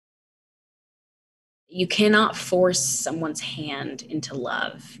you cannot force someone's hand into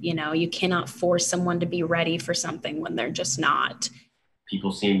love. You cannot force someone to be ready for something when they're just not.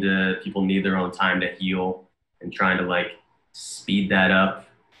 People need their own time to heal, and trying to like speed that up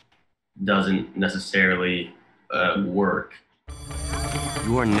doesn't necessarily work.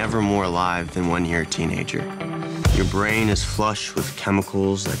 You are never more alive than when you're a teenager. Your brain is flush with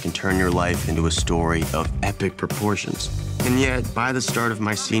chemicals that can turn your life into a story of epic proportions. And yet, by the start of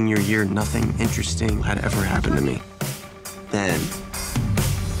my senior year, nothing interesting had ever happened to me. Then,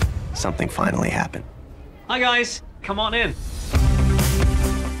 something finally happened. Hi guys, come on in.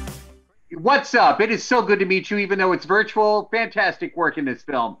 What's up? It is so good to meet you, even though it's virtual. Fantastic work in this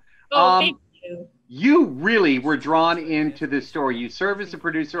film. Thank you. You really were drawn into this story. You serve as a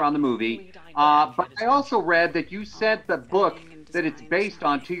producer on the movie, but I also read that you sent the book that it's based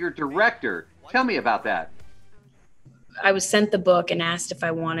on to your director. Tell me about that. I was sent the book and asked if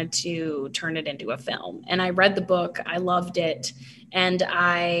I wanted to turn it into a film. And I read the book. I loved it. And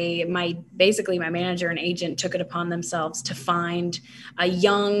basically my manager and agent took it upon themselves to find a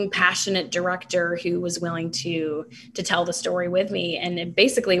young, passionate director who was willing to tell the story with me. And it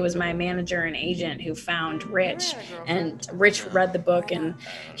basically was my manager and agent who found Rich. And Rich read the book and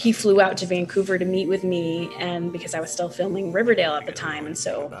he flew out to Vancouver to meet with me, and because I was still filming Riverdale at the time. And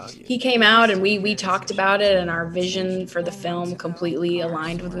so he came out and we talked about it, and our vision for the film completely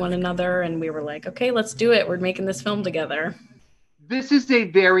aligned with one another. And we were like, okay, let's do it. We're making this film together. This is a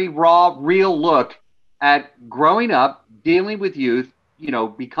very raw, real look at growing up, dealing with youth,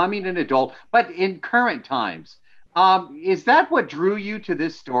 becoming an adult, but in current times. Is that what drew you to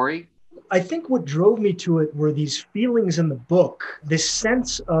this story? I think what drove me to it were these feelings in the book, this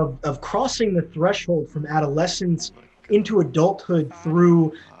sense of crossing the threshold from adolescence into adulthood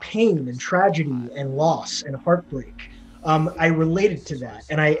through pain and tragedy and loss and heartbreak. I related to that,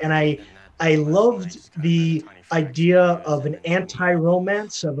 and I loved the idea of an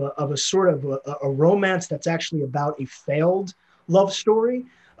anti-romance, of a sort of a romance that's actually about a failed love story,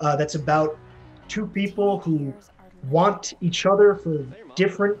 that's about two people who want each other for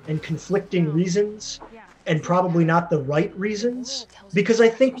different and conflicting reasons, and probably not the right reasons. Because I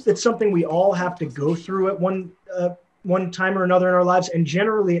think that's something we all have to go through at one time or another in our lives, and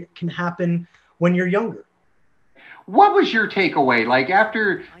generally it can happen when you're younger. What was your takeaway? Like,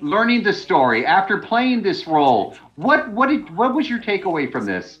 after learning the story, after playing this role, what was your takeaway from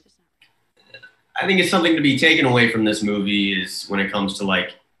this? I think it's something to be taken away from this movie is when it comes to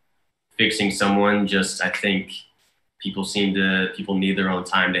like fixing someone. Just I think people need their own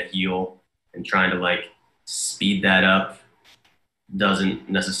time to heal, and trying to like speed that up doesn't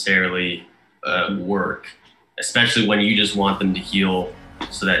necessarily work, especially when you just want them to heal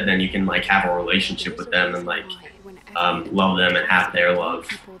so that then you can like have a relationship with them and like love them and have their love.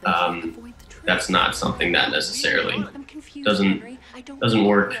 That's not something that necessarily doesn't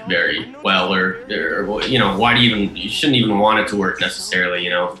work very well, or why do you shouldn't even want it to work necessarily.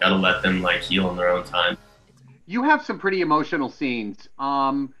 Gotta let them like heal in their own time. You have some pretty emotional scenes.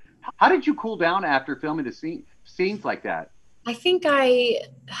 How did you cool down after filming the scenes like that? I think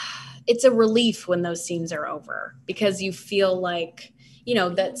it's a relief when those scenes are over, because you feel like,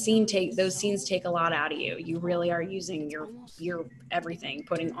 those scenes take a lot out of you. You really are using your everything,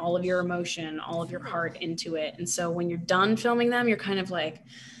 putting all of your emotion, all of your heart into it. And so when you're done filming them, you're kind of like,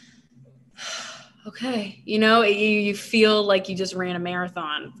 okay, you feel like you just ran a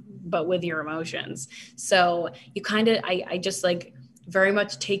marathon, but with your emotions. So you I just like very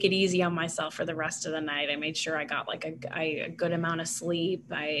much take it easy on myself for the rest of the night. I made sure I got like a good amount of sleep.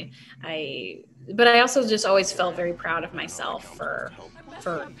 But I also just always felt very proud of myself for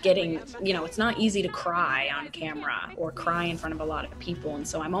getting, it's not easy to cry on camera or cry in front of a lot of people. And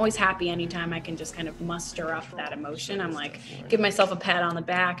so I'm always happy anytime I can just kind of muster up that emotion. I'm like, give myself a pat on the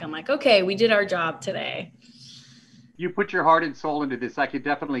back. I'm like, okay, we did our job today. You put your heart and soul into this. I could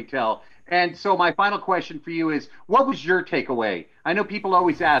definitely tell. And so my final question for you is, what was your takeaway? I know people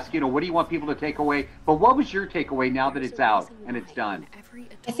always ask, what do you want people to take away? But what was your takeaway now that it's out and it's done?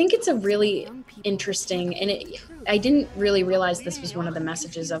 I think it's a really interesting, and I didn't really realize this was one of the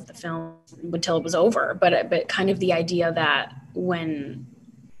messages of the film until it was over, but kind of the idea that when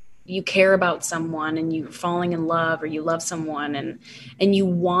you care about someone and you're falling in love, or you love someone and you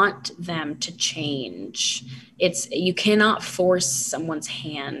want them to change, you cannot force someone's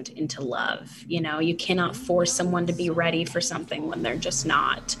hand into love. You cannot force someone to be ready for something when they're just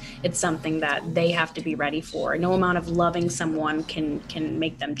not. It's something that they have to be ready for. No amount of loving someone can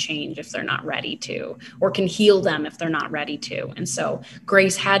make them change if they're not ready to, or can heal them if they're not ready to. And so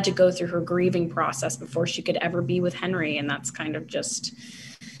Grace had to go through her grieving process before she could ever be with Henry. And that's kind of just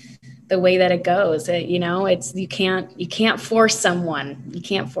the way that it goes. You know, it's you can't force someone. You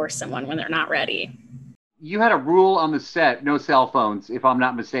can't force someone when they're not ready. You had a rule on the set, no cell phones, if I'm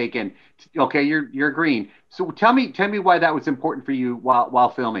not mistaken. Okay, you're green. So tell me why that was important for you while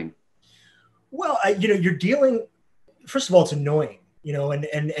filming. Well, you're dealing. First of all, it's annoying, and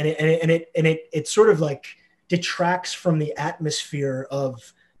it sort of like detracts from the atmosphere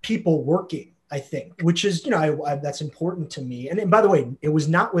of people working, I think, which is, that's important to me. And by the way, it was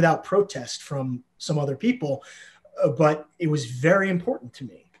not without protest from some other people, but it was very important to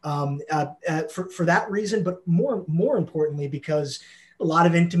me for that reason, but more importantly, because a lot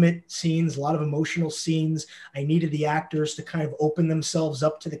of intimate scenes, a lot of emotional scenes. I needed the actors to kind of open themselves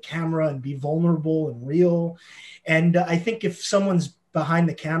up to the camera and be vulnerable and real. And I think if someone's behind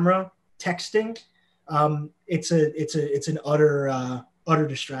the camera texting, it's an utter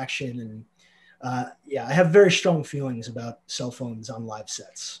distraction. And I have very strong feelings about cell phones on live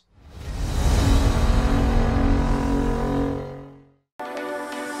sets.